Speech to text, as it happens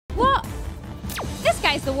What? This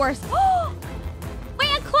guy's the worst. Wait,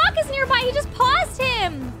 a clock is nearby. He just paused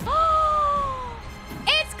him.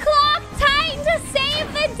 It's clock time to save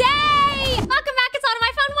the day. Welcome back. It's Autumn.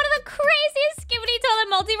 I found one of the craziest Skibidi toilet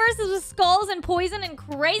multiverses with skulls and poison and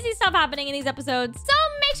crazy stuff happening in these episodes. So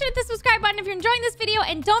make sure to hit the subscribe button if you're enjoying this video.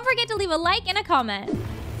 And don't forget to leave a like and a comment.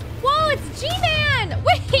 Whoa, it's G-Man.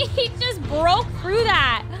 Wait, he just broke through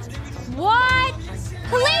that. What?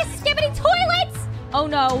 Police, Skibidi toilets. Oh,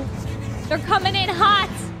 no. They're coming in hot.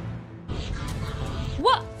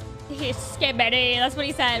 What? He's Skibidi. That's what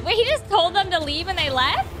he said. Wait, he just told them to leave and they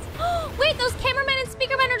left? Wait, those cameramen and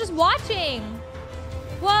speakermen are just watching.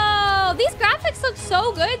 Whoa, these graphics look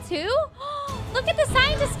so good, too. Look at the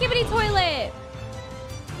sign to Skibidi toilet.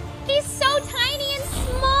 He's so tiny and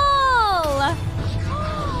small.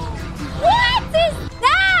 What is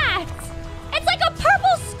that? It's like a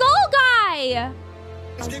purple skull guy.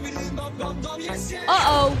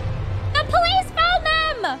 Uh-oh. The police found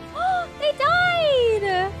them. They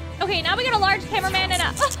died. Okay, now we got a large cameraman and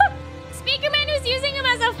a speakerman who's using him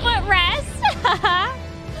as a footrest.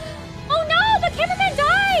 Oh no, the cameraman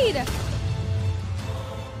died.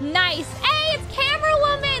 Nice. Hey, it's Camera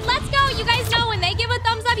Woman. Let's go. You guys know when they give a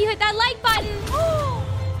thumbs up, you hit that like button.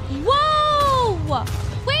 Whoa.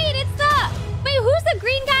 Wait, it's the... Wait, who's the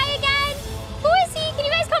green guy again? Who is he? Can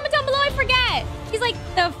you guys comment down below? I forget. He's like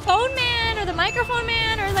the phone man or the microphone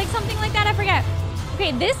man or like something like that. I forget.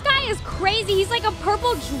 Okay, this guy is crazy. He's like a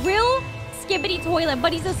purple drill Skibidi toilet,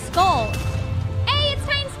 but he's a skull. Hey, it's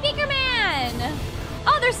Tiny Speaker Man.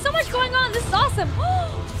 Oh, there's so much going on. This is awesome.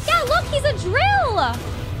 Yeah, look, he's a drill.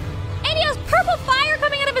 And he has purple fire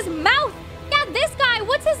coming out of his mouth. Yeah, this guy,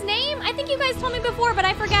 what's his name? I think you guys told me before, but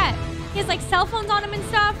I forget. He has like cell phones on him and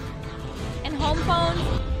stuff. And home phones.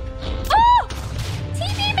 Oh!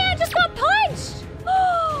 TV Man just got punched!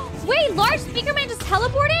 Wait, large speaker man just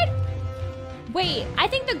teleported? Wait, I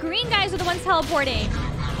think the green guys are the ones teleporting.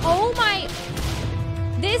 Oh my...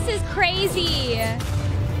 This is crazy.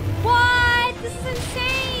 What? This is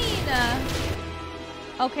insane.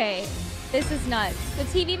 Okay, this is nuts. The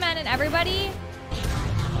TV man and everybody.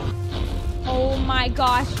 Oh my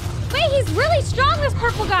gosh. Wait, he's really strong, this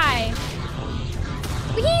purple guy.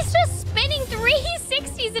 He's just spinning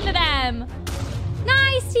 360s into them.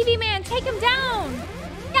 Nice, TV man. Take him down.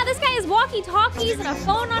 Yeah, this guy has walkie-talkies and a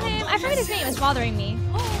phone on him. I forget his name. It's bothering me.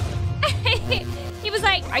 He was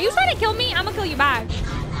like, are you trying to kill me? I'm gonna kill you back.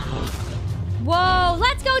 Whoa,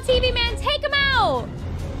 let's go, TV man. Take him out.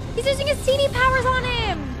 He's using his CD powers on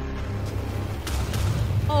him.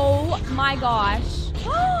 Oh my gosh.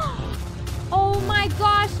 Oh my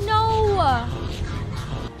gosh, no.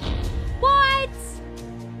 What?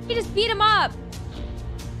 He just beat him up.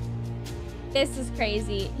 This is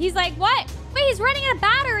crazy. He's like, what? Wait, he's running out of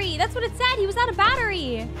battery. That's what it said. He was out of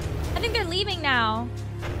battery. I think they're leaving now.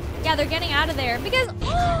 Yeah, they're getting out of there because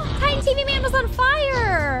Titan TV Man was on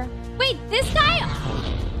fire. Wait, this guy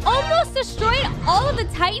almost destroyed all of the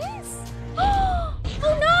Titans? Oh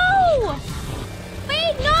no!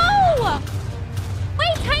 Wait, no!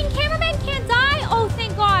 Wait, Titan Cameraman can't die? Oh,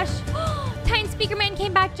 thank gosh. Titan Speakerman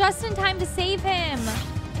came back just in time to save him.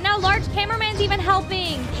 And now large cameraman's even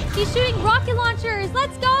helping. He's shooting rocket launchers.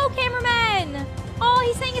 Let's go, cameraman. Oh,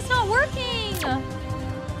 he's saying it's not working.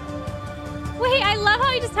 Wait, I love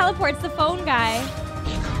how he just teleports the phone guy.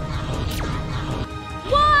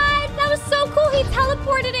 What? That was so cool. He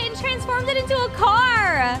teleported it and transformed it into a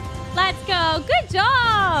car. Let's go. Good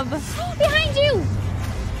job. Behind you.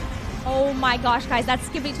 Oh my gosh, guys. That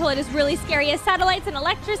Skibidi toilet is really scary. It has satellites and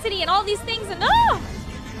electricity and all these things. And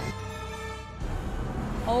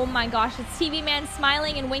oh my gosh, it's TV Man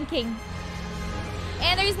smiling and winking.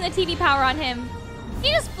 And they're using the TV power on him.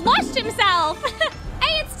 He just flushed himself.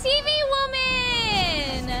 Hey, it's TV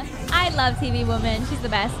Woman. I love TV Woman. She's the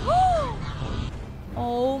best.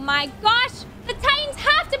 Oh my gosh. The Titans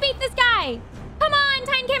have to beat this guy. Come on,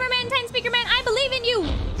 Titan Cameraman, Titan Speakerman. I believe in you.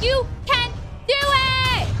 You can do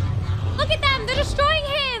it. Look at them. They're destroying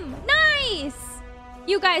him. Nice.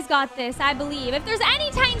 You guys got this, I believe. If there's any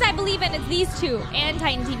Titans I believe in, it's these two. And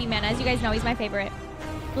Titan TV Man. As you guys know, he's my favorite.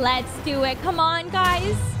 Let's do it. Come on,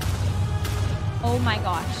 guys. Oh my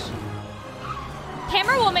gosh.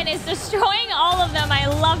 Camera Woman is destroying all of them. I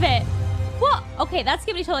love it. Whoa. Okay, that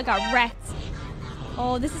Skibidi toilet got wrecked.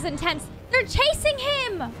 Oh, this is intense. They're chasing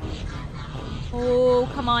him. Oh,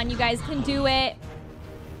 come on. You guys can do it.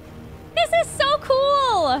 This is so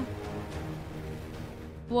cool.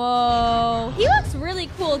 Whoa. He looks really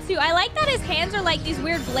cool, too. I like that his hands are like these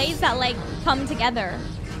weird blades that, like, come together.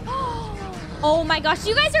 Oh my gosh, do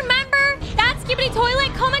you guys remember that Skibidi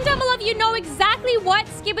toilet? Comment down below if you know exactly what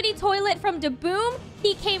Skibidi toilet from 𝘀cie𝗰𝗶𝗹𝗀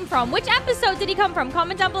he came from. Which episode did he come from?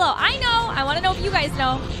 Comment down below. I know. I want to know if you guys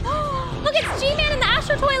know. Look, it's G-Man in the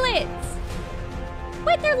Astro toilets.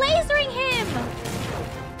 Wait, they're lasering him.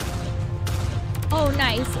 Oh,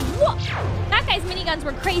 nice. Whoa. That guy's miniguns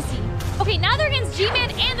were crazy. Okay, now they're against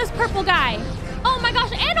G-Man and this purple guy. Oh my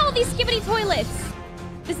gosh, and all these Skibidi toilets.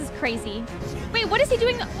 This is crazy. Wait, what is he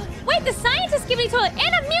doing? Wait, the scientist Skibidi toilet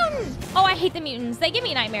and a mutant. Oh, I hate the mutants. They give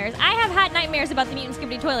me nightmares. I have had nightmares about the mutant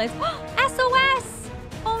Skibidi toilets. SOS.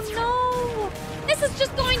 Oh no. This is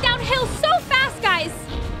just going downhill so fast, guys.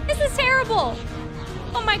 This is terrible.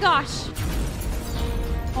 Oh my gosh.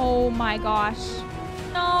 Oh my gosh.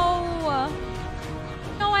 No.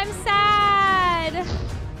 No, I'm sad.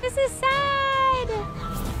 This is sad.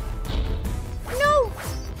 No.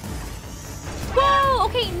 Whoa.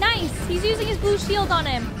 Okay, nice. He's using his blue shield on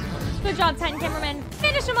him. Good job, Titan Cameraman.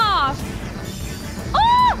 Finish him off.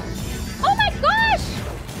 Oh! Oh my gosh!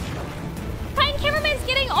 Titan Cameraman's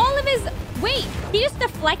getting all of his... Wait, he just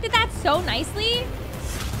deflected that so nicely.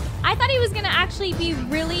 I thought he was going to actually be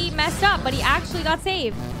really messed up, but he actually got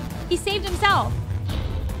saved. He saved himself.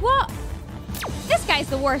 Whoa. This guy's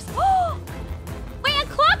the worst. Oh! Wait, a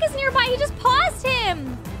clock is nearby. He just paused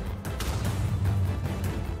him.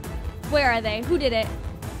 Where are they? Who did it?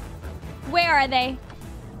 Where are they?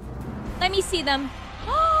 Let me see them.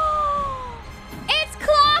 Oh! It's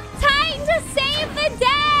Clock Titan to save the day!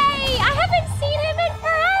 I haven't seen him in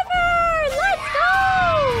forever! Let's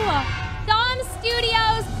go! Dom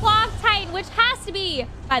Studios Clock Titan, which has to be,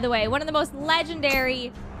 by the way, one of the most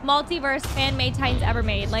legendary multiverse fan-made Titans ever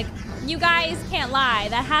made. Like, you guys can't lie.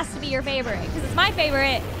 That has to be your favorite. Because it's my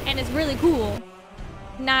favorite, and it's really cool.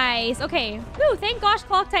 Nice. Okay. Whew, thank gosh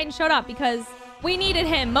Clock Titan showed up, because we needed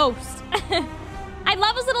him most. I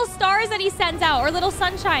love his little stars that he sends out, or little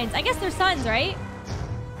sunshines. I guess they're suns, right?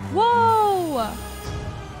 Whoa!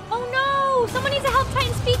 Oh no! Someone needs to help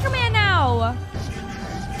Titan Speaker Man now!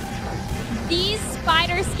 These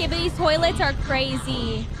spider Skibidi toilets are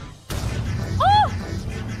crazy. Oh!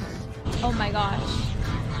 Oh my gosh.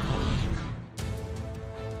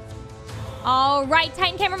 All right,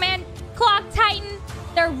 Titan Cameraman, Clock Titan.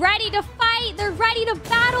 They're ready to fight. They're ready to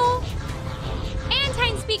battle. And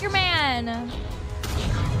Titan Speaker Man.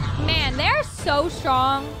 Man, they're so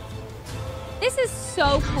strong. This is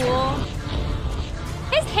so cool.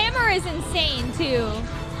 His hammer is insane, too.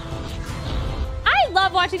 I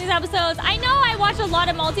love watching these episodes. I know I watch a lot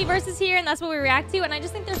of multiverses here, and that's what we react to, and I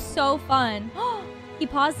just think they're so fun. He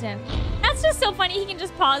paused him. That's just so funny. He can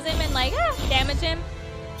just pause him and, like, damage him.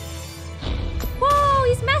 Whoa,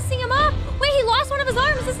 he's messing him up. Wait, he lost one of his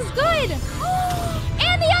arms. This is good.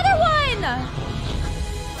 And the other one.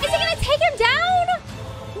 Is he going to take him down?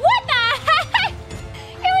 What the heck?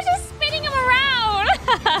 He was just spinning him around.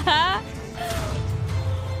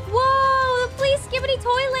 Whoa, the police Skibidi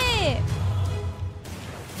toilet.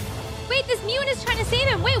 Wait, this mutant is trying to save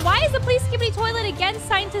him. Wait, why is the police Skibidi toilet against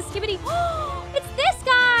Scientist Skibidi? It's this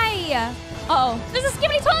guy. Uh-oh, there's a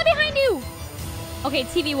Skibidi toilet behind you. Okay,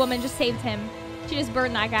 TV woman just saved him. She just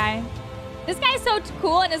burned that guy. This guy's so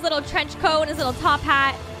cool in his little trench coat and his little top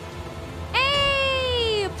hat.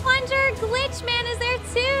 Hey, Plunger Glitch Man is there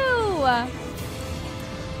too.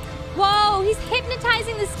 Whoa, he's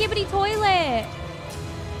hypnotizing the Skibidi toilet.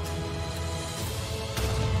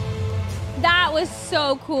 That was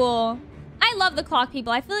so cool. I love the clock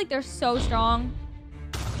people. I feel like they're so strong.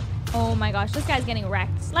 Oh my gosh, this guy's getting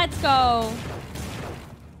wrecked. Let's go.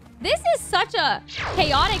 This is such a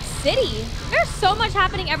chaotic city. There's so much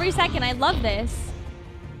happening every second. I love this.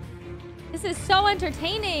 This is so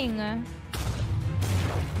entertaining.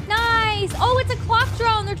 Nice. Oh, it's a clock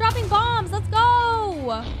drone. They're dropping bombs. Let's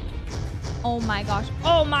go. Oh my gosh.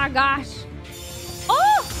 Oh my gosh.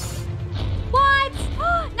 Oh! What?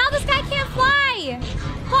 Oh, now this guy can't fly.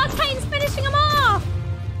 Clock Titan's finishing him off.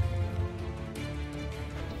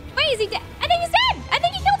 Wait, is he dead? I think he's dead. I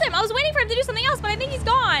think he killed him. I was waiting for him to do something else, but I think he's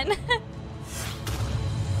gone.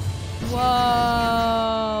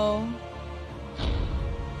 Whoa.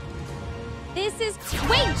 This is...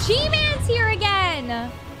 Wait, G-Man's here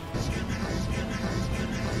again.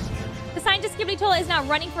 The scientist Skibidi toilet is now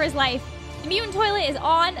running for his life. The mutant toilet is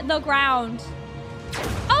on the ground.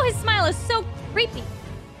 Oh, his smile is so creepy.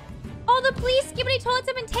 Oh, the police Skibidi toilets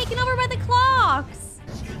have been taken over by the clocks.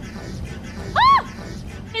 Oh!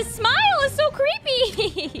 His smile is so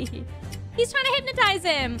creepy. He's trying to hypnotize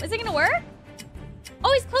him. Is it gonna work?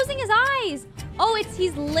 Oh, he's closing his eyes. Oh,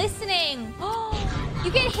 he's listening. Oh, you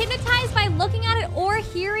get hypnotized by looking at it or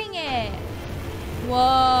hearing it.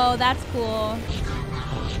 Whoa, that's cool.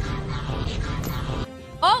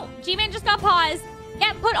 Oh, G-Man just got paused.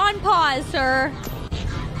 Get put on pause, sir.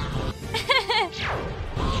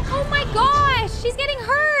 Oh my gosh, she's getting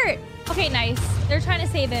hurt. Okay, nice. They're trying to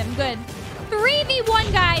save him. Good.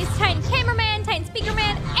 3v1, guys. Titan Cameraman, Titan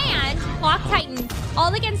Speakerman, and Clock Titan.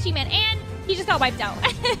 All against G-Man. And he just got wiped out.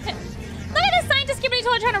 Look at this scientist Skibidi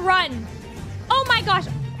trying to run. Oh my gosh.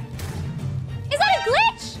 Is that a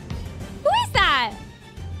glitch? Who is that?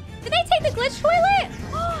 Did they take the glitch toilet?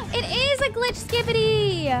 It is a glitch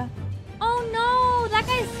Skibidi. Oh no, that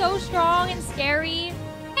guy's so strong and scary.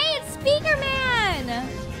 Hey, it's Speakerman.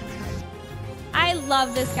 I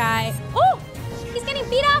love this guy. Oh, he's getting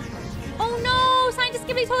beat up. Oh no, Scientist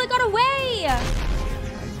Skibidi totally got away.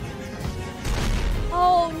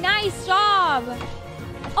 Oh, nice job.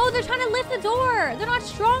 Oh, they're trying to lift the door. They're not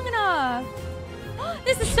strong enough.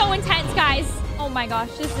 This is so intense, guys. Oh my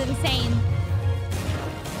gosh, this is insane.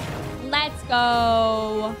 Let's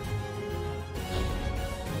go.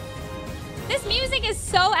 This music is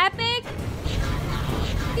so epic.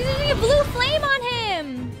 He's using a blue flame on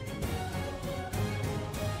him.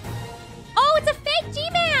 Oh, it's a fake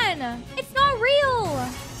G-Man. It's not real.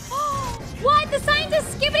 What? The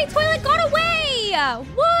scientist Skibidi toilet got away.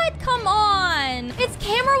 What? Come on. It's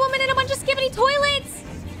Camera Woman and a bunch of Skibidi toilets.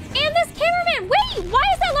 And this cameraman. Wait, why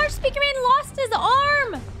is that large speaker man lost his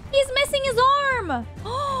arm? He's missing his arm.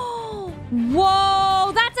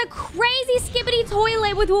 Whoa, that's a crazy Skibidi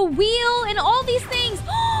toilet with a wheel and all these things.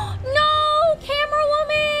 No, Camera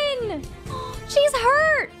Woman. She's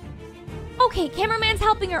hurt. Okay, cameraman's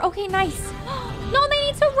helping her. Okay, nice. No, they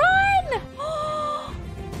need to run.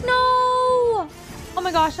 No. Oh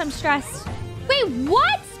my gosh, I'm stressed. Wait,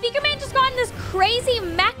 what? Speakerman just got in this crazy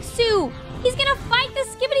mech suit. He's gonna fight the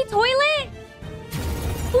Skibidi toilet?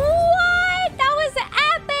 What? That was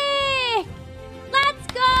epic. Let's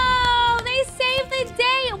go. They saved the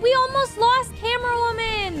day. We almost lost Camera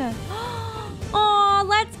Woman. Oh,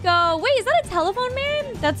 let's go. Wait, is that a telephone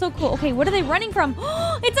man? That's so cool. Okay, what are they running from?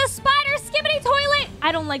 It's a spider Skibidi toilet.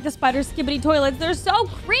 I don't like the spider Skibidi toilets. They're so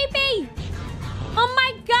creepy. Oh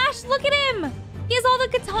my gosh, look at him. He has all the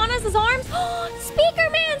katanas as arms.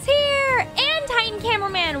 Speakerman's here. And Titan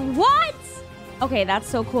Cameraman. What? Okay, that's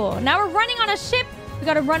so cool. Now we're running on a ship. We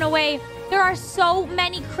gotta run away. There are so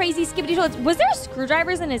many crazy Skibidi toilets. Was there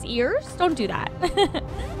screwdrivers in his ears? Don't do that.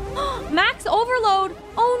 Max overload.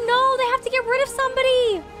 Oh no, they have to get rid of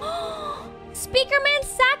somebody. Speakerman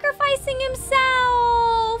sacrificing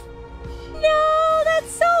himself. No,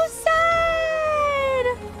 that's so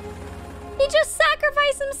sad. He just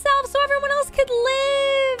sacrificed himself so everyone else could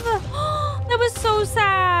live. That was so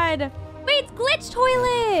sad. Wait, it's Glitch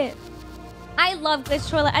Toilet. I love Glitch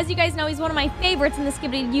Toilet. As you guys know, he's one of my favorites in the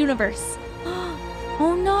Skibidi universe.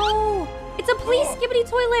 Oh no, it's a police Skibidi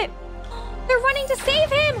toilet. They're running to save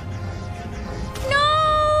him.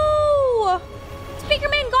 No!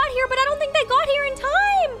 Speakerman got here, but I don't think they got here in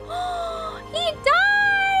time. He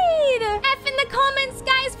died. F in the comments,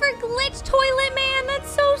 guys, for Glitch Toilet Man. That's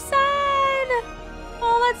so sad.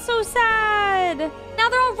 Oh, that's so sad. Now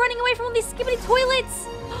they're all running away from all these Skibidi toilets.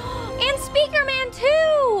 And Speakerman,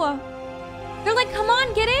 too. They're like, come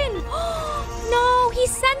on, get in. No, he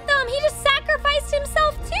sent them. He just sacrificed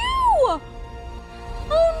himself, too.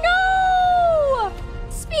 Oh, no.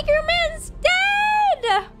 Speakerman's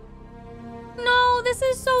dead. No, this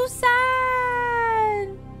is so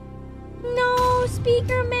sad. No,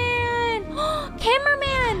 Speakerman.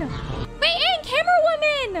 Cameraman. Wait, and Camera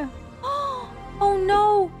Woman. Oh,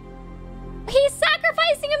 no. He's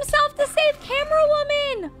sacrificing himself to save Camera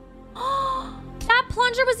Woman. That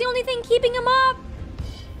plunger was the only thing keeping him up.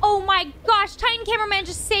 Oh my gosh, Titan Cameraman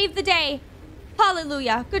just saved the day.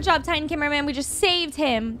 Hallelujah. Good job, Titan Cameraman. We just saved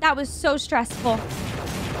him. That was so stressful.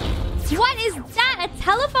 What is that? A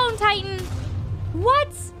telephone Titan? What?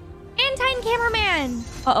 And Titan Cameraman.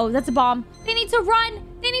 Uh-oh, that's a bomb. They need to run.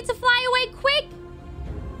 They need to fly away quick.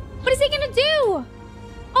 What is he gonna do?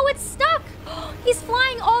 Oh, it's stuck. He's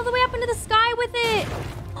flying all the way up into the sky with it.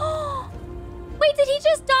 Wait, did he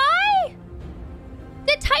just die?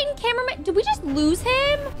 Did Titan Cameraman... Did we just lose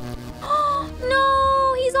him?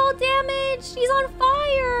 No, he's all damaged. He's on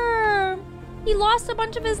fire. He lost a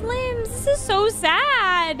bunch of his limbs. This is so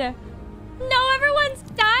sad. No, everyone's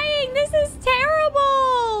dying. This is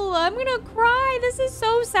terrible. I'm gonna cry. This is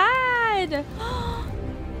so sad.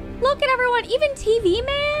 Look at everyone. Even TV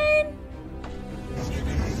Man.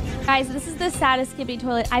 Guys, this is the saddest Skibidi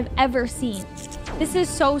toilet I've ever seen. This is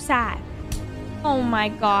so sad. Oh my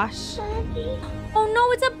gosh. Oh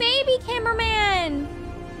no, it's a baby cameraman.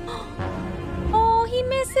 Oh, he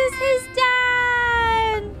misses his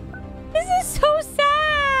dad. This is so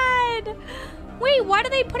sad. Wait, why do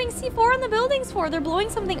they put putting C4 on the buildings for? They're blowing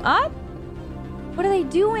something up? What are they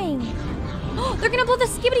doing? They're gonna blow the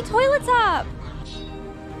Skibidi toilets up.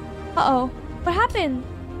 Uh-oh. What happened?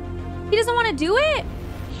 He doesn't want to do it?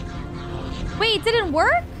 Wait, it didn't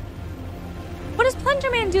work? What is Plunger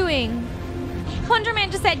Man doing? Plunger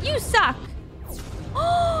Man just said, you suck.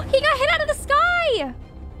 Oh, he got hit out of the sky.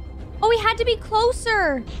 Oh, he had to be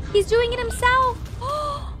closer. He's doing it himself.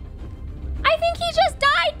 Oh, I think he just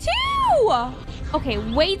died too. Okay,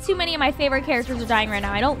 way too many of my favorite characters are dying right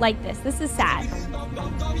now. I don't like this. This is sad. No,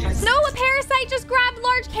 a parasite just grabbed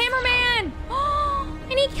Large Cameraman.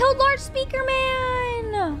 And he killed Large Speaker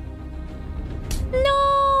Man.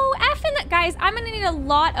 No, F in the... Guys, I'm going to need a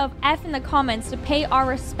lot of F in the comments to pay our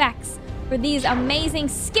respects for these amazing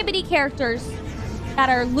Skibidi characters that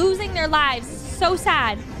are losing their lives. So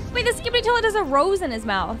sad. Wait, the Skibidi toilet has a rose in his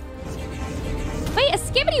mouth. Wait, a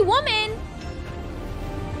Skibidi woman?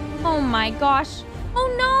 Oh my gosh.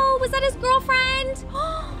 Oh no, was that his girlfriend?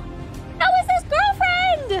 That was his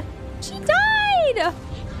girlfriend! She died!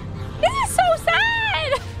 This is so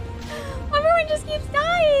sad! Everyone just keeps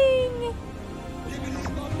dying.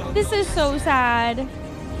 This is so sad.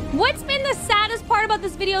 What's been the saddest part about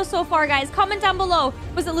this video so far, guys? Comment down below.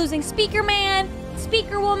 Was it losing Speaker Man?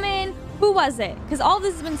 Speaker Woman? Who was it? Because all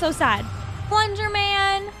this has been so sad. Plunger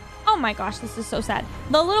Man. Oh my gosh, this is so sad.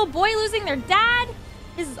 The little boy losing their dad.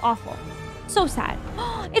 This is awful. So sad.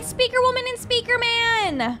 It's Speaker Woman and Speaker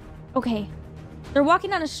Man. Okay. They're walking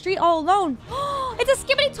down the street all alone. It's a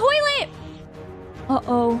Skibidi toilet.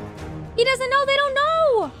 Uh-oh. He doesn't know. They don't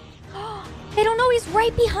know. They don't know he's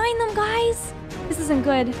right behind them, guys. This isn't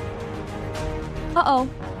good. Uh-oh.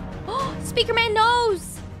 Speaker Man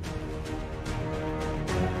knows.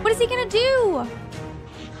 What is he gonna do?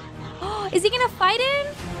 Is he gonna fight him?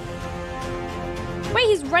 Wait,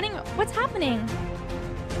 he's running. What's happening?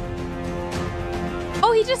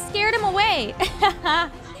 Oh, he just scared him away.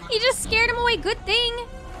 He just scared him away. Good thing.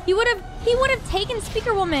 He would have taken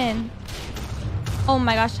Speaker Woman. Oh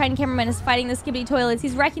my gosh, Titan Cameraman is fighting the Skibidi toilets.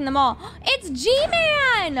 He's wrecking them all. It's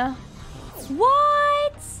G-Man!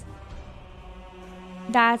 What?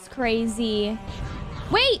 That's crazy.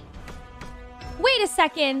 Wait a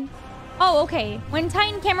second. Oh, okay. When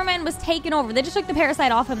Titan Cameraman was taken over, they just took the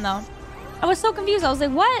parasite off him though. I was so confused. I was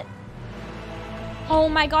like, what? Oh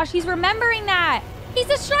my gosh, he's remembering that. He's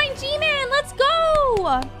destroying G-Man. Let's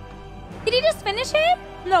go. Did he just finish him?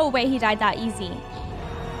 No way he died that easy.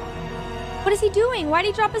 What is he doing? Why did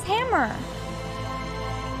he drop his hammer?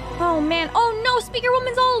 Oh man. Oh no, Speaker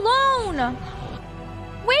Woman's all alone.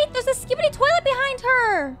 Wait, there's a Skibidi toilet behind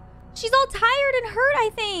her. She's all tired and hurt, I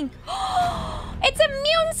think. It's a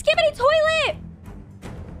mutant Skibidi toilet.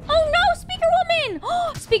 Oh no, Speaker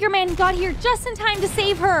Woman. Speaker Man got here just in time to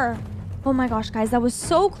save her. Oh my gosh, guys, that was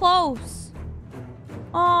so close.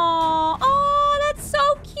 Oh, that's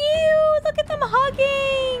so cute. Look at them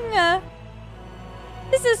hugging.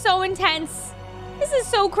 This is so intense. This is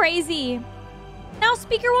so crazy. Now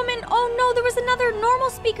Speaker Woman. Oh no, there was another normal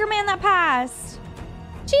Speaker Man that passed.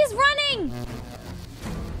 She's running.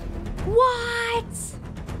 What?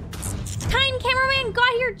 Titan Cameraman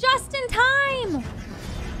got here just in time.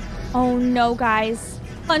 Oh no, guys.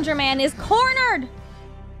 Plunger Man is cornered.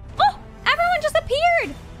 Oh, everyone just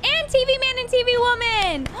appeared. And TV Man and TV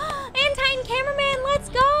Woman. And Titan Cameraman, let's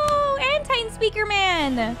go. And Titan Speaker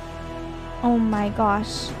Man. Oh my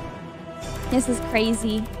gosh. This is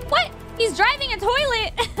crazy. What? He's driving a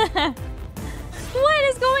toilet. What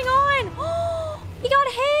is going on? Oh, he got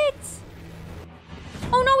hit.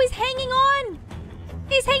 Oh no, he's hanging on.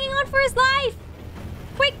 He's hanging on for his life.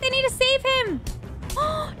 Quick, they need to save him.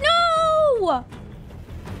 Oh, no.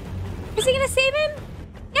 Is he gonna save him?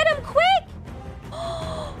 Get him quick.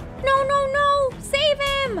 Oh, no. Save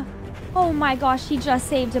him. Oh my gosh, he just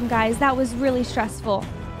saved him, guys. That was really stressful.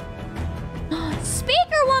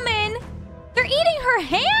 Speaker Woman. They're eating her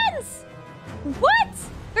hands. What?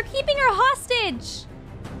 They're keeping her hostage.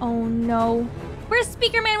 Oh no. Where's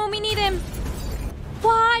Speaker Man when we need him?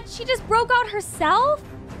 What? She just broke out herself?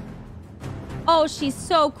 Oh, she's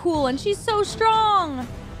so cool and she's so strong.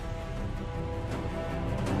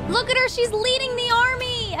 Look at her. She's leading the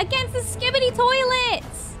army against the Skibidi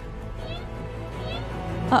toilets.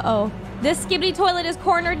 Uh-oh. This Skibidi toilet is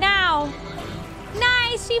cornered now.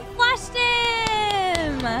 Nice. She flushed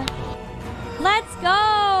him. Let's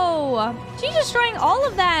go. She's destroying all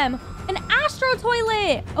of them. An Astro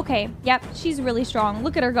toilet. Okay. Yep. She's really strong.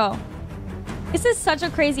 Look at her go. This is such a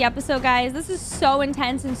crazy episode, guys. This is so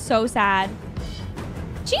intense and so sad.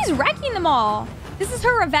 She's wrecking them all. This is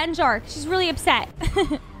her revenge arc. She's really upset.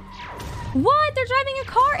 What? They're driving a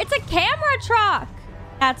car. It's a camera truck.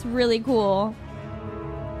 That's really cool.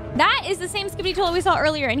 That is the same Skibidi toilet we saw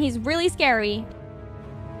earlier, and he's really scary.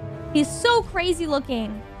 He's so crazy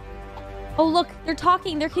looking. Oh, look, they're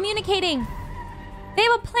talking. They're communicating. They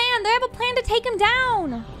have a plan. They have a plan to take him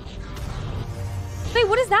down. Wait,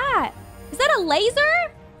 what is that? Is that a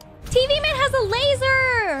laser? TV Man has a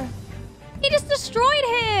laser. He just destroyed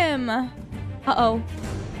him. Uh-oh.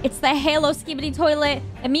 It's the Halo Skibidi toilet,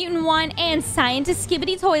 the Mutant One, and Scientist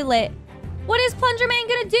Skibidi toilet. What is Plunger Man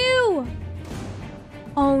gonna do?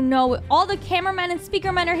 Oh no, all the cameramen and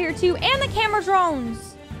speaker men are here too, and the camera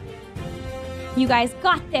drones. You guys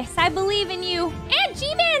got this. I believe in you. And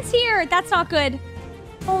G-Man's here. That's not good.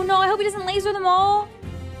 Oh no, I hope he doesn't laser them all.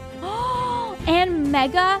 And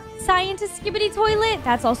Mega Scientist Skibidi toilet.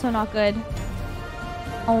 That's also not good.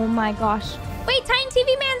 Oh my gosh. Wait, Titan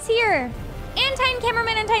TV Man's here. And Titan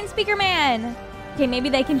Cameraman and Titan Speaker Man. Okay, maybe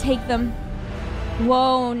they can take them.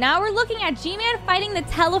 Whoa, now we're looking at G-Man fighting the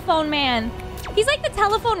Telephone Man. He's like the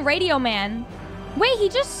Telephone Radio Man. Wait, he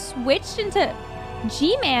just switched into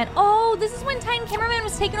G-Man. Oh, this is when Titan Cameraman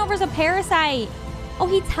was taken over as a parasite. Oh,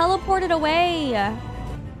 he teleported away.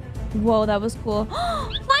 Whoa, that was cool.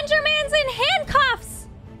 Plunger Man's in handcuffs.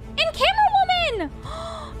 And Camera Woman.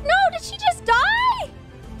 No, did she just die?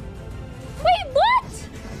 Wait, what?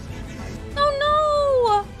 Oh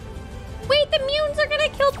no. Wait, the mutants are gonna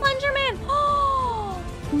kill Plunger Man.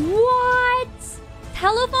 What?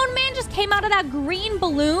 Telephone Man just came out of that green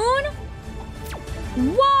balloon?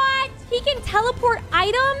 What? He can teleport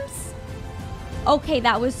items? Okay,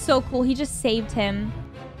 that was so cool. He just saved him.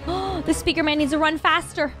 The Speaker Man needs to run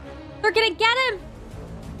faster. They're gonna get him.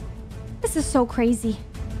 This is so crazy.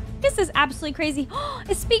 This is absolutely crazy.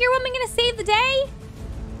 Is Speaker Woman gonna save the day?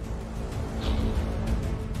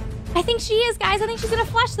 I think she is, guys. I think she's gonna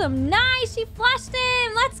flush them. Nice, she flushed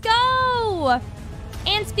him. Let's go.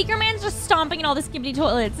 And Speaker Man's just stomping in all the Skibidi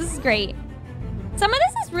toilets. This is great. Some of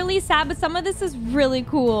this is really sad, but some of this is really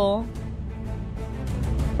cool.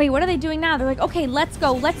 Wait, what are they doing now? They're like, okay, let's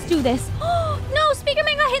go. Let's do this. No, Speaker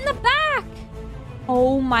Man got hit in the back.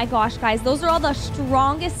 Oh my gosh, guys. Those are all the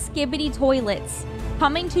strongest Skibidi toilets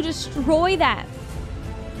coming to destroy them.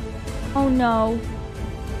 Oh no.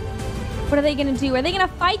 What are they gonna do? Are they gonna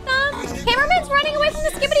fight them? Cameraman's running away from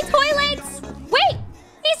the Skibidi toilets. Wait,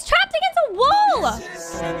 he's trapped against a wall.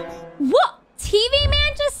 What? TV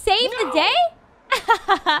Man just saved the day?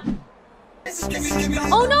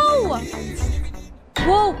 Oh no.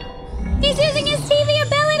 Whoa. He's using his TV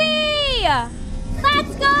ability.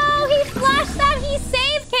 Let's go. He flushed them. He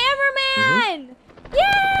saved Cameraman.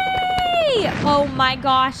 Yay. Oh my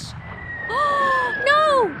gosh.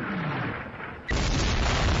 No.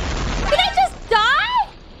 Did I just die?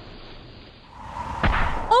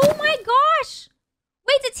 Oh my gosh.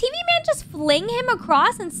 Wait, did TV Man just fling him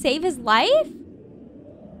across and save his life?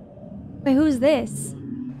 Wait, who's this?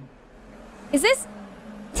 Is this...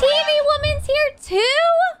 TV Woman's here too?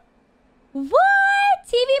 What?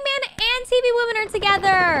 TV Man and TV Woman are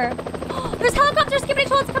together. There's helicopter Skibidi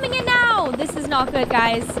toilets coming in now. This is not good,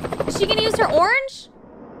 guys. Is she gonna use her orange?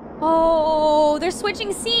 Oh, they're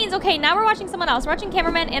switching scenes. Okay, now we're watching someone else. We're watching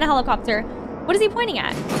Cameraman in a helicopter. What is he pointing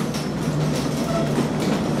at?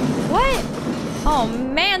 What? Oh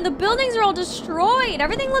man, the buildings are all destroyed.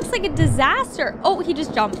 Everything looks like a disaster. Oh, he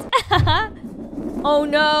just jumped. Oh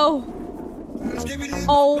no.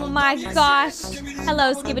 Oh my gosh.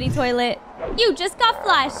 Hello, Skibidi toilet. You just got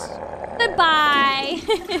flushed. Goodbye.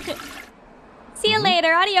 See you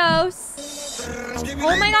later. Adios.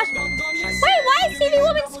 Oh my gosh. Wait, why is TV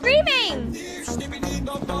Woman screaming?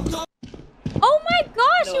 Oh my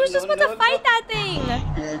gosh, she was just about to fight that thing.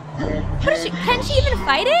 What is she? Can she even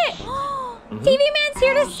fight it? TV Man's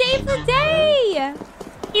here to save the day.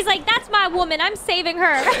 He's like, that's my woman. I'm saving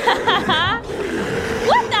her.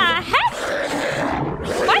 What the heck?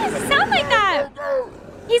 Why does it sound like that?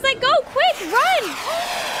 He's like, go quick, run.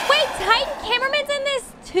 Wait, Titan Cameraman's in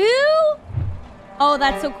this too? Oh,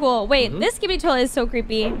 that's so cool. Wait, this Skibidi toilet is so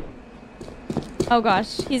creepy. Oh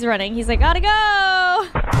gosh, he's running. He's like, gotta go.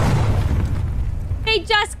 They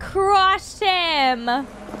just crushed him.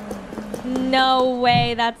 No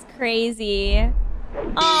way, that's crazy.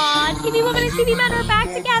 Aw, TV Woman and TV Man are back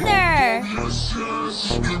together.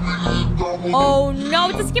 Oh no,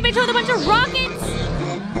 it's a Skibidi toilet with a bunch of rockets.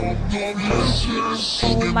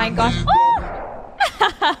 Oh my gosh.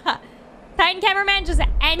 Oh! Titan Cameraman just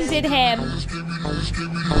ended him.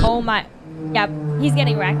 Oh my. Yep, he's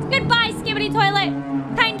getting wrecked. Goodbye, Skibidi toilet.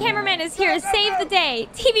 Titan Cameraman is here to save the day.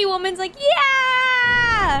 TV Woman's like,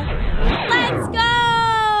 yeah! Let's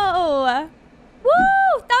go!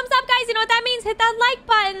 Woo! Thumbs up, guys. You know what that means? Hit that like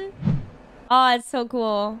button. Oh, it's so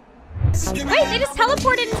cool. Wait, they just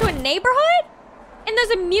teleported into a neighborhood? And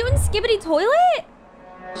there's a mutant Skibidi toilet?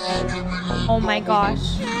 Oh my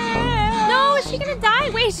gosh. No, is she gonna die?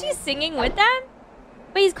 Wait, she's singing with them?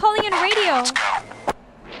 Wait, he's calling in a radio.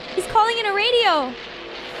 He's calling in a radio.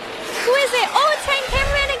 Who is it? Oh, it's Tank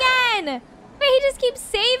Cameraman again. Wait, he just keeps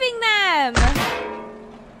saving them.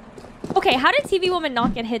 Okay, how did TV Woman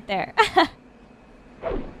not get hit there?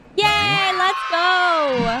 Yay, let's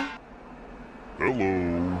go.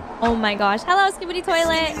 Hello. Oh my gosh. Hello, Skibidi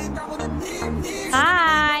Toilet.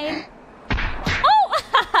 Hi.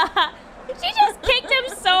 Oh! She just kicked him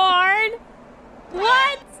so hard.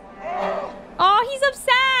 What? Oh, he's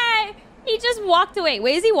upset. He just walked away.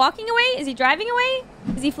 Wait, is he walking away? Is he driving away?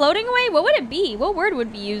 Is he floating away? What would it be? What word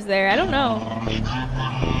would be used there? I don't know.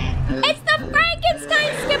 It's the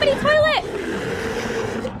Frankenstein Skibidi Toilet.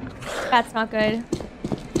 That's not good.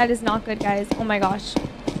 That is not good, guys. Oh my gosh.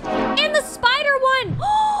 And the spider one.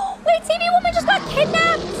 Oh, wait, TV Woman just got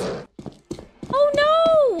kidnapped. Oh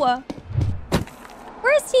no.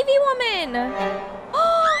 Where's TV Woman?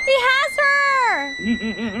 Oh, he has her.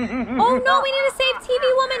 Oh no, we need to save TV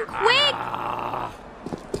Woman quick.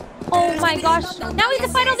 Oh my gosh. Now we have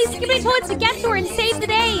to fight all these Skibidi toilets to get to her and save the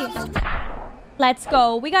day. Let's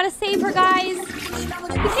go. We gotta save her, guys. We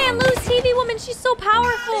can't lose TV Woman. She's so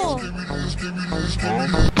powerful.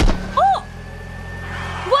 Oh!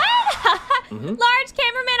 What? Large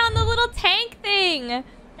cameraman on the little tank thing.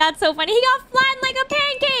 That's so funny. He got flattened like a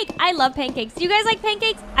pancake. I love pancakes. Do you guys like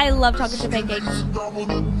pancakes? I love chocolate chip pancakes.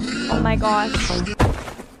 Oh my gosh.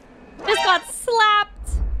 Just got slapped.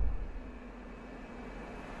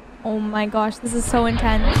 Oh my gosh. This is so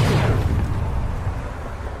intense.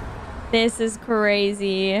 This is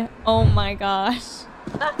crazy. Oh my gosh.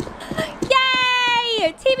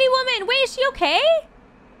 Yay! TV Woman. Wait, is she okay?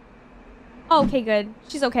 Oh, okay, good.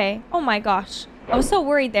 She's okay. Oh my gosh. I was so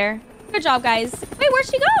worried there. Good job, guys. Wait, where'd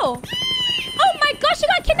she go? Oh my gosh, she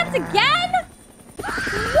got kidnapped again?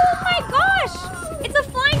 Oh my gosh. It's a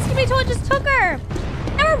flying Skibidi toilet just took her.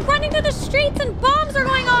 Now we're running through the streets and bombs are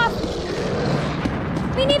going off.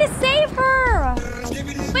 We need to save her.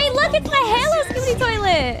 Wait, look, it's the Halo Skibidi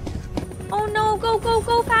toilet. Oh no, go, go,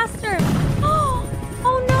 go faster. Oh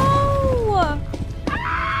no.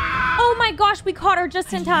 Oh my gosh, we caught her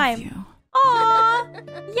just in time. Aw,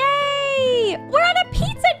 yay. We're on a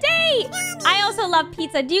pizza date. I also love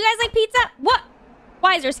pizza. Do you guys like pizza? What?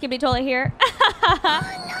 Why is there a Skibidi toilet here?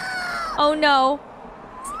 Oh no.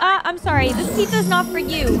 I'm sorry. This pizza's not for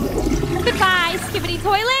you. Goodbye, Skibidi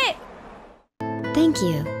toilet. Thank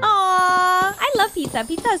you. Aw, I love pizza.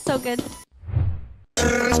 Pizza is so good.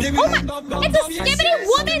 Oh my, it's a Skibidi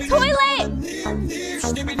Woman toilet.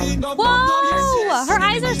 Whoa, her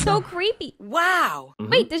eyes are so creepy. Wow.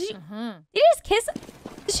 Wait, did she just kiss?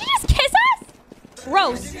 Did she just kiss us?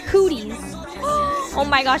 Gross, cooties. Oh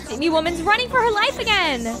my gosh, TV Woman's running for her life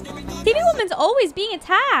again. TV Woman's always being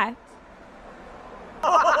attacked.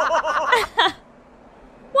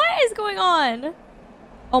 What is going on?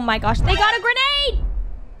 Oh my gosh, they got a grenade.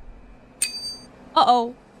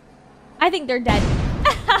 Uh-oh. I think they're dead.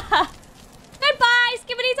 Goodbye,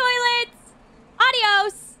 Skibidi toilets.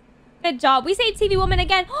 Adios. Good job. We saved TV Woman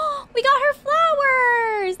again. We got her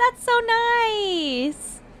flowers. That's so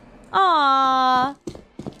nice. Aww.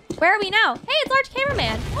 Where are we now? Hey, it's Large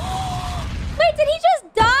Cameraman. Wait, did he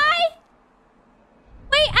just die?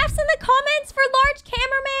 Wait, F's in the comments for Large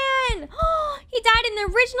Cameraman. He died in the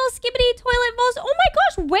original Skibidi toilet most. Oh my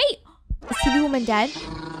gosh, wait. Is TV Woman dead?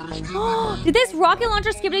 Did this rocket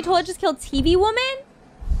launcher Skibidi toilet just kill TV Woman?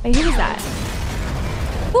 Wait, who is that?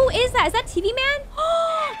 Who is that? Is that TV Man?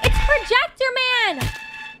 It's Projector Man!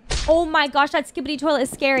 Oh my gosh, that Skibidi toilet is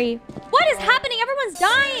scary. What is happening? Everyone's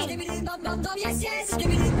dying!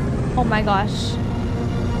 Oh my gosh.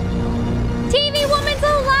 TV Woman's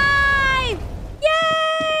alive!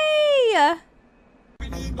 Yay!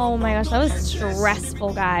 Oh my gosh, that was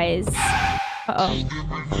stressful, guys. Uh-oh.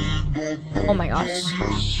 Oh my gosh.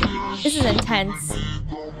 This is intense.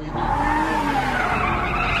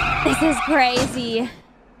 This is crazy.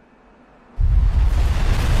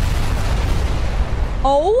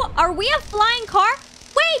 Oh, are we a flying car?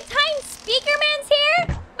 Wait, Titan Speaker Man's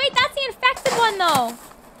here? Wait, that's the infected one though.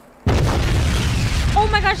 Oh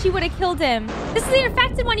my gosh, he would have killed him. This is the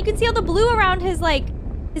infected one. You can see all the blue around his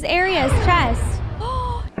his area, his chest.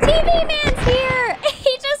 TV Man's here.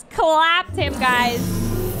 He just clapped him, guys.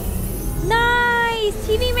 Nice.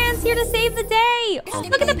 TV Man's here to save the day. Oh,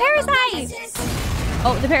 look at the parasite.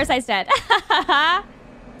 Oh, the parasite's dead. Yay,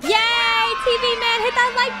 TV Man. Hit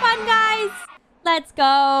that like button, guys. Let's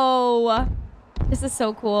go. This is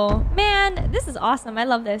so cool. Man, this is awesome. I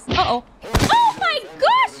love this. Uh-oh. Oh my my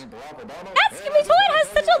gosh! That Skibidi toilet has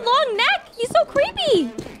such a long neck. He's so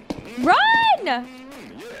creepy. Run!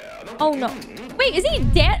 Oh no. Wait, is he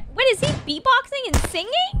dead? Wait, is he beatboxing and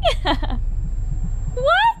singing?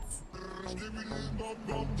 What?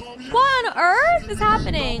 What on earth is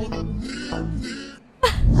happening?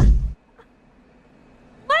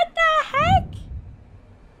 What the heck?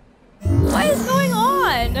 What is going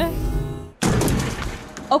on?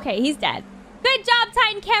 Okay, he's dead. Good job,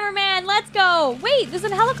 Titan cameraman. Let's go. Wait, there's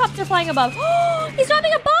a helicopter flying above. He's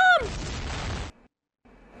dropping a bomb.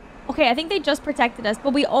 Okay, I think they just protected us,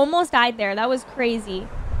 but we almost died there. That was crazy.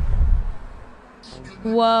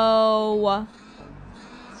 Whoa.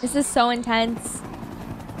 This is so intense.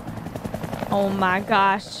 Oh my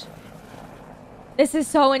gosh. This is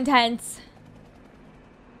so intense.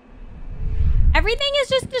 Everything is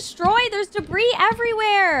just destroyed. There's debris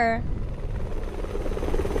everywhere.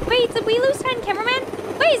 Wait, did we lose Titan cameraman?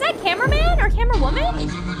 Wait, is that cameraman or camerawoman?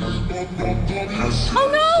 Oh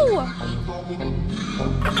no!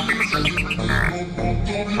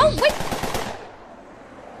 Oh wait.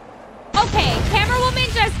 Okay, camerawoman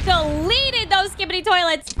just deleted those Skibidi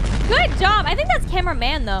toilets. Good job. I think that's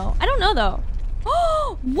cameraman though. I don't know though.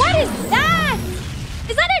 Oh, what is that?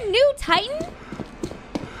 Is that a new Titan?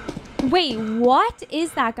 Wait, what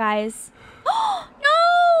is that, guys? Oh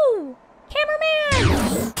no!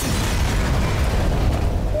 Cameraman!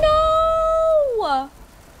 No!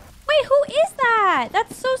 Wait, who is that?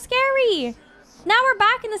 That's so scary. Now we're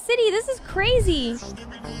back in the city. This is crazy.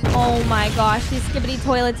 Oh my gosh, these Skibidi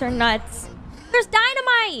toilets are nuts. There's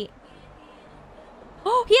dynamite.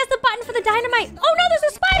 Oh, he has the button for the dynamite. Oh no, there's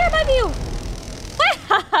a spider above you. What?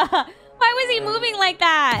 Why was he moving like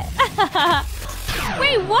that?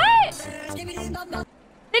 Wait, what?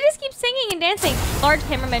 They just keep singing and dancing. Large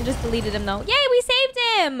cameraman just deleted him though. Yay, we saved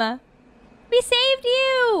him. We saved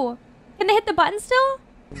you. Can they hit the button still?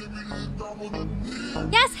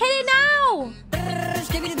 Yes, hit it now.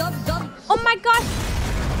 Oh my gosh.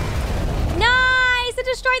 Nice. It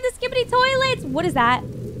destroyed the Skibidi toilets. What is that?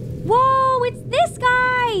 Whoa, it's this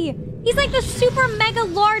guy. He's like the super mega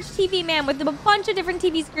large TV man with a bunch of different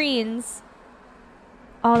TV screens.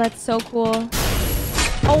 Oh, that's so cool.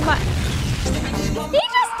 Oh my. He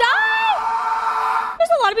just died.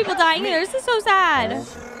 There's a lot of people dying here. This is so sad.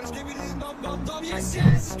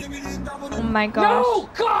 Oh my gosh. No,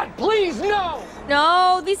 God, please, no.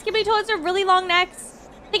 No, these Skibidi toilets are really long necks.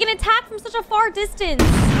 They can attack from such a far distance.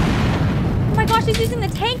 Oh my gosh, he's using the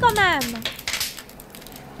tank on them.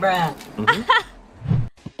 Bruh.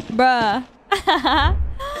 Bruh.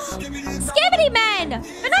 Skibidi men!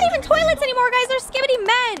 They're not even toilets anymore, guys. They're Skibidi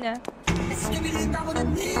men.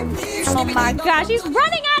 Oh my gosh, he's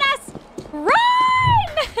running at us! Run!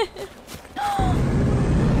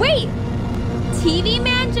 Wait, TV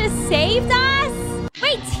man just saved us?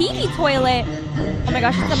 Wait, TV toilet. Oh my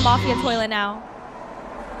gosh, it's a mafia toilet now.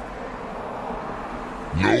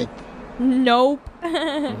 Nope.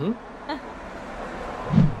 Nope.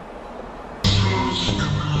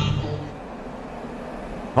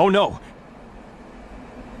 Oh no!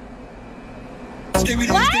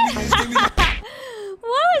 What?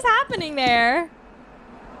 What was happening there?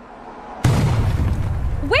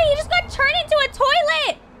 Wait, he just got turned into a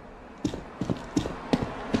toilet!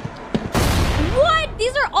 What?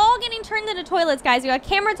 These are all getting turned into toilets, guys. We got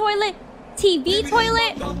camera toilet, TV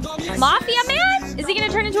toilet, mafia man? Is he gonna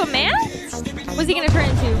turn into a man? What's he gonna turn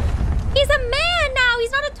into? He's a man now!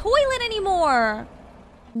 He's not a toilet anymore!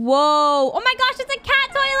 Whoa. Oh my gosh, it's a cat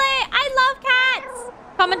toilet. I love cats.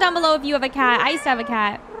 Comment down below if you have a cat. I used to have a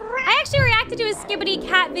cat. I actually reacted to a Skibidi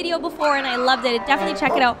cat video before and I loved it. Definitely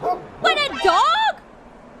check it out. What, a dog?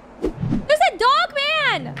 There's a dog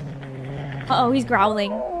man. Uh-oh, he's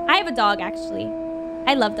growling. I have a dog, actually.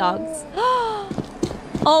 I love dogs.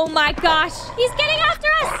 Oh my gosh. He's getting after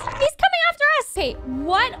us. He's coming after us. Okay,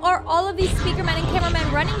 what are all of these speakermen and cameramen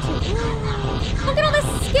running to? Look at all the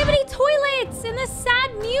Skibidi toilets and the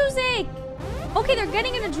sad music. Okay, they're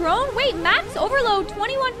getting in a drone. Wait, max overload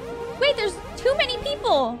 21. Wait, there's too many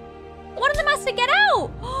people. One of them has to get out.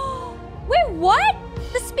 Wait, what?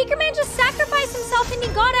 The speaker man just sacrificed himself and he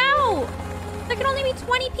got out. There can only be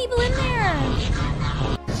 20 people in there.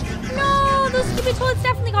 No, those Skibidi toilets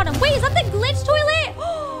definitely got him. Wait, is that the glitch toilet?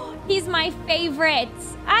 He's my favorite.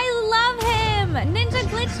 I love him. Ninja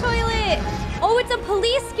glitch toilet. Oh, it's a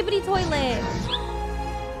police Skibidi toilet.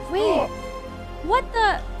 Wait, what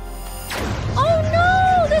the? Oh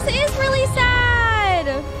no, this is really sad.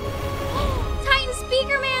 Titan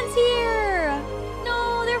Speaker Man's here.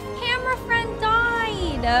 No, their camera friend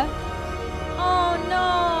died. Oh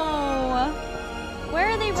no. Where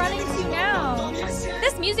are they running to now?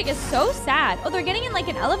 This music music is so sad. Oh, they're getting in like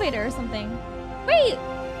an elevator or something. Wait,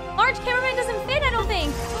 large cameraman doesn't fit, I don't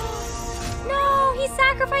think. No, he's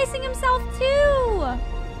sacrificing himself too.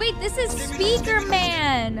 Wait, this is Speaker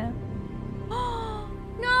Man.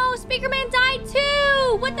 No, Speaker Man died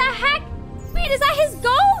too. What the heck? Wait, is that his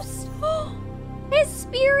ghost? His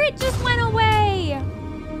spirit just went away.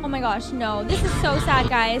 Oh my gosh, no. This is so sad,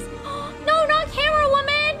 guys. No, not Camera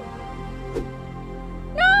Woman.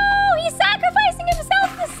 No, he's sacrificing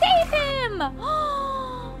himself to save him.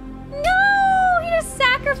 No, he just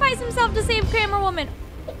sacrificed himself to save Camera Woman.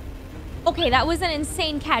 Okay, that was an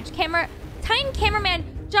insane catch. Titan Cameraman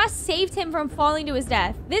just saved him from falling to his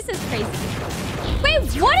death. This is crazy.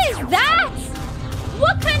 Wait, what is that?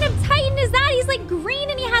 What kind of Titan is that? He's like green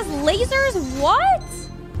and he has lasers? What?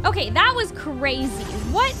 Okay, that was crazy.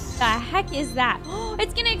 What the heck is that?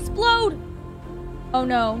 It's gonna explode. Oh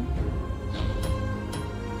no.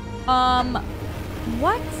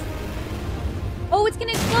 What? Oh, it's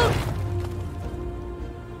gonna explode.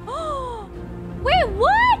 Wait,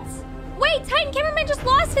 what? Wait, Titan Cameraman just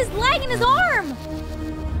lost his leg and his arm.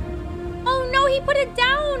 Oh no, he put it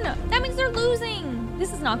down. That means they're losing.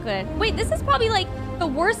 This is not good. Wait, this is probably like the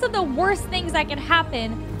worst of the worst things that could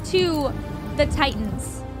happen to the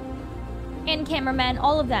Titans. And cameramen,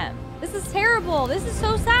 all of them. This is terrible. This is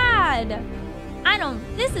so sad.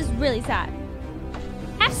 This is really sad.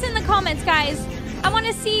 F's in the comments, guys. I want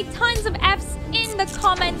to see tons of F's in the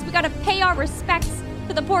comments. We got to pay our respects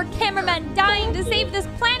to the poor cameramen dying to save this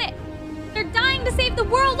planet. They're dying to save the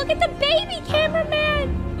world. Look at the baby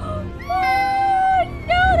cameraman. Oh,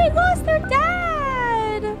 no, they lost their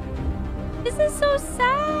dad. This is so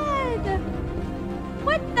sad.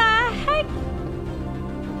 What the heck?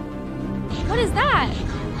 What is that?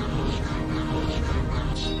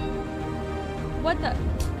 What the?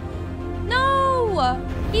 No!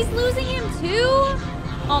 He's losing him too?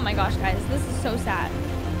 Oh my gosh, guys. This is so sad.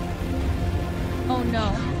 Oh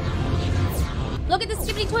no. Look at the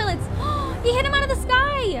Skibidi toilets. He hit him out of the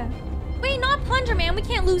sky. Wait, not Plunger Man. We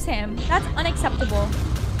can't lose him. That's unacceptable.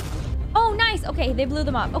 Oh, nice. Okay, they blew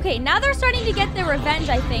them up. Okay, now they're starting to get their revenge,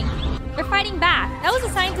 I think. They're fighting back. That was a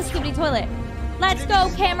sign to Skibidi toilet. Let's go,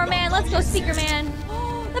 cameraman. Let's go, Speaker Man.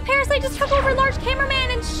 The parasite just took over large cameraman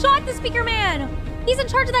and shot the Speaker Man. He's in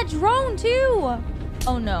charge of that drone, too.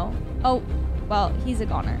 Oh, no. Oh, well, he's a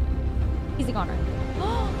goner. He's a goner.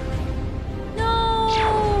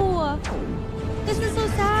 No. This is so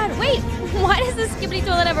sad. Wait, why does the Skibidi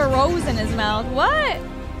toilet have a rose in his mouth? What?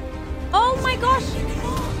 Oh, my gosh.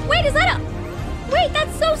 Wait, is that a... Wait,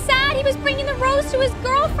 that's so sad. He was bringing the rose to his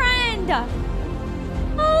girlfriend.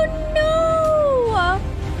 Oh, no.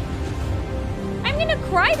 I'm gonna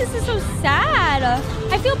cry. This is so sad.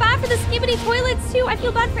 I feel bad for the Skibidi toilets too. I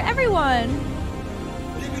feel bad for everyone.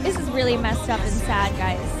 This is really messed up and sad,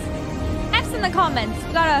 guys. F's in the comments.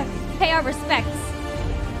 We gotta pay our respects.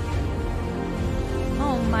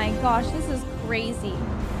 Oh my gosh, this is crazy.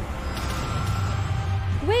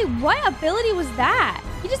 Wait, what ability was that?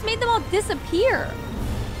 He just made them all disappear.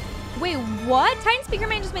 Wait, what? Titan Speaker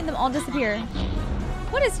Man just made them all disappear.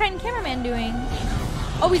 What is Titan Cameraman doing?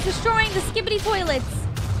 Oh, he's destroying the Skibidi toilets.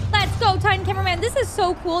 Let's go, Titan Cameraman. This is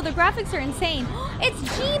so cool. The graphics are insane. It's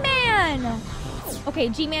G-Man. Okay,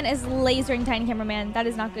 G-Man is lasering Titan Cameraman. That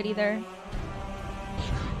is not good either.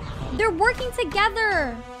 They're working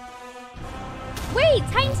together. Wait,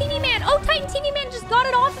 Titan TV Man. Oh, Titan TV Man just got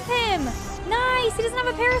it off of him. Nice. He doesn't have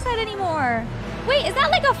a parasite anymore. Wait, is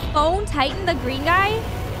that like a phone Titan, the green guy?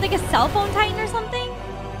 Like a cell phone Titan or something?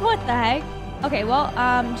 What the heck? Okay, well,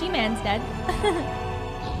 G-Man's dead.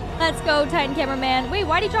 Let's go, Titan Cameraman. Wait,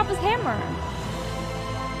 why'd he drop his hammer?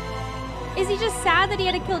 Is he just sad that he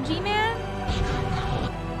had to kill G-Man?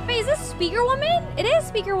 Wait, is this Speaker Woman? It is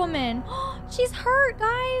Speaker Woman. She's hurt,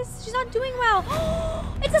 guys. She's not doing well.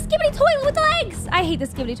 It's a Skibidi toilet with legs. I hate the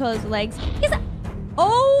Skibidi toilets with legs.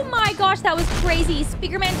 Oh my gosh, that was crazy.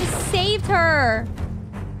 Speaker Man just saved her.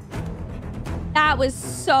 That was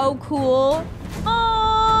so cool.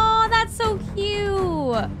 Oh, that's so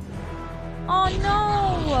cute. Oh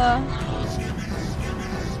no.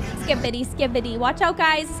 Skibidi, Skibidi. Watch out,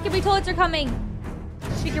 guys. The Skibidi toilets are coming.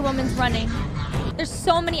 Speaker Woman's running. There's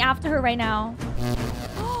so many after her right now.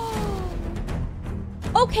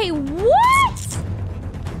 Okay, what?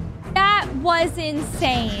 That was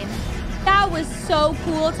insane. That was so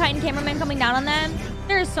cool. Titan Cameraman coming down on them.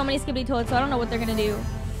 There's so many Skibidi toilets, so I don't know what they're gonna do.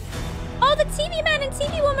 Oh, the TV Man and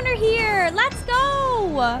TV Woman are here. Let's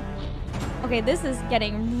go. Okay, this is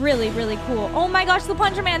getting really, really cool. Oh my gosh, the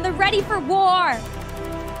Plunger Man. They're ready for war.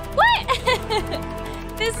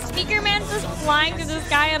 What? This Speaker Man's just flying through the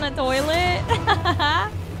sky on a toilet.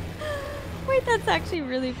 Wait, That's actually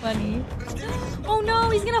really funny. Oh no,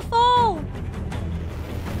 he's gonna fall.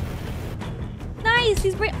 Nice,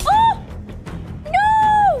 he's great. Oh!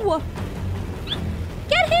 No!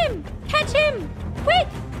 Get him! Catch him! Quick!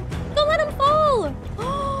 Don't let him fall!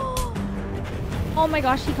 Oh my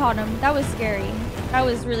gosh, he caught him. That was scary. That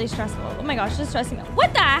was really stressful. Oh my gosh, just stressing me out.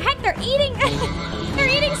 What the heck? They're eating... They're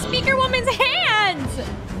eating Speaker Woman's hands!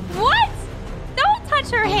 What? Don't touch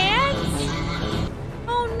her hands!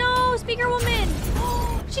 Oh no, Speaker Woman!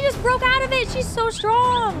 She just broke out of it. She's so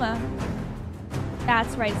strong.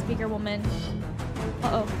 That's right, Speaker Woman.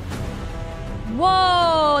 Uh-oh.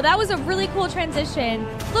 Whoa, that was a really cool transition.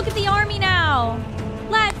 Look at the army now.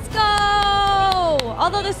 Let's go.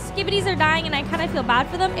 Although the Skibidis are dying and I kind of feel bad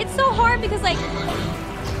for them. It's so hard because, like,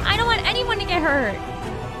 I don't want anyone to get hurt.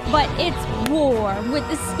 But it's war with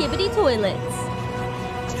the Skibidi toilets.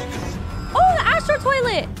 Oh, the Astro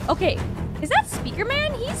Toilet. Okay, is that Speaker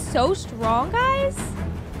Man? He's so strong, guys.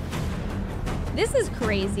 This is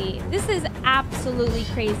crazy. This is absolutely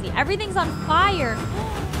crazy. Everything's on fire.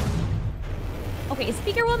 Okay,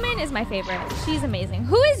 Speaker Woman is my favorite. She's amazing.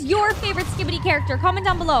 Who is your favorite Skibidi character? Comment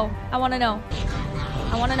down below. I want to know.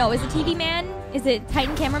 I want to know. Is it TV Man? Is it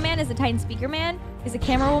Titan Cameraman? Is it Titan Speaker Man? Is it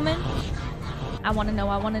Camera Woman? I want to know.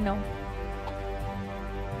 I want to know.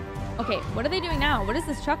 Okay, what are they doing now? What is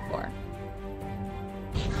this truck for?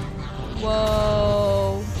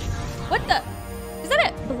 Whoa. What the? Is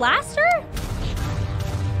that a blaster?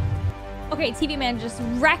 Okay, TV Man just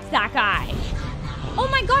wrecked that guy. Oh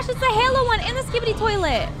my gosh, it's the Halo one and the Skibidi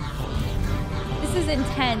toilet. This is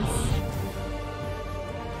intense.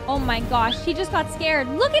 Oh my gosh, he just got scared.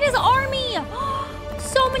 Look at his army.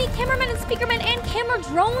 So many cameramen and speakermen and camera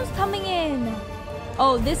drones coming in.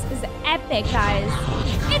 Oh, this is epic, guys.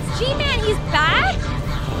 It's G-Man, he's back.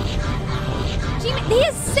 G-Man, he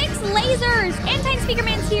has 6 lasers and Titan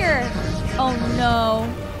Speakerman's here. Oh no.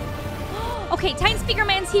 Okay, Titan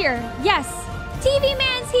Speakerman's here. Yes. TV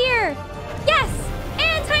Man's here. Yes.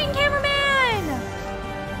 And Titan Cameraman.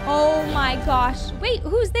 Oh my gosh. Wait,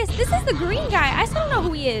 who's this? This is the green guy. I still don't know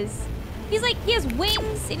who he is. He's like, he has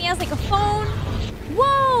wings and he has like a phone.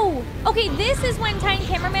 Whoa. Okay, this is when Titan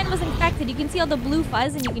Cameraman was infected. You can see all the blue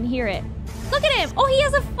fuzz and you can hear it. Look at him. Oh, he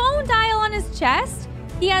has a phone dial on his chest.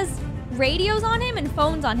 He has radios on him and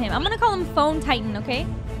phones on him. I'm gonna call him Phone Titan, okay?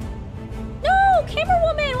 No, Camera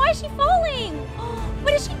Woman, why is she falling?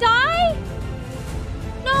 Wait, did she die?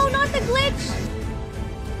 No, not the glitch.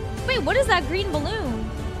 Wait, what is that green balloon?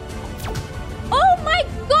 Oh my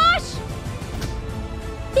gosh!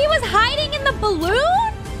 He was hiding in the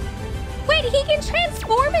balloon? Wait, he can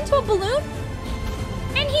transform into a balloon?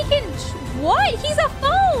 And he can... What? He's a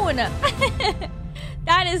phone!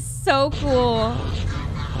 That is so cool.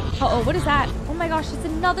 Uh-oh, what is that? Oh my gosh, it's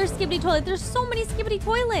another Skibidi toilet. There's so many Skibidi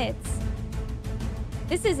toilets.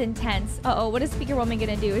 This is intense. Uh-oh, what is Speaker Woman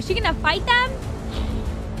gonna do? Is she gonna fight them?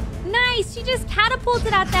 Nice, she just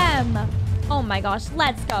catapulted at them. Oh my gosh,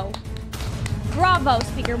 let's go. Bravo,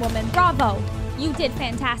 Speaker Woman, bravo. You did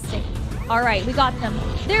fantastic. All right, we got them.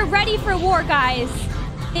 They're ready for war, guys.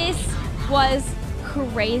 This was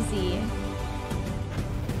crazy.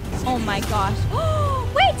 Oh my gosh.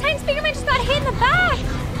 Wait, Titan Speakerman just got hit in the back.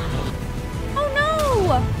 Oh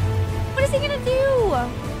no. What is he gonna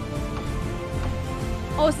do?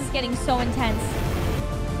 Oh, this is getting so intense.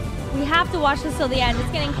 We have to watch this till the end.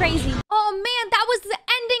 It's getting crazy. Oh man, that was the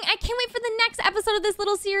ending. I can't wait for the next episode of this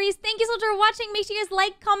little series. Thank you so much for watching. Make sure you guys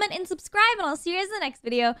like, comment, and subscribe, and I'll see you guys in the next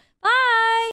video. Bye!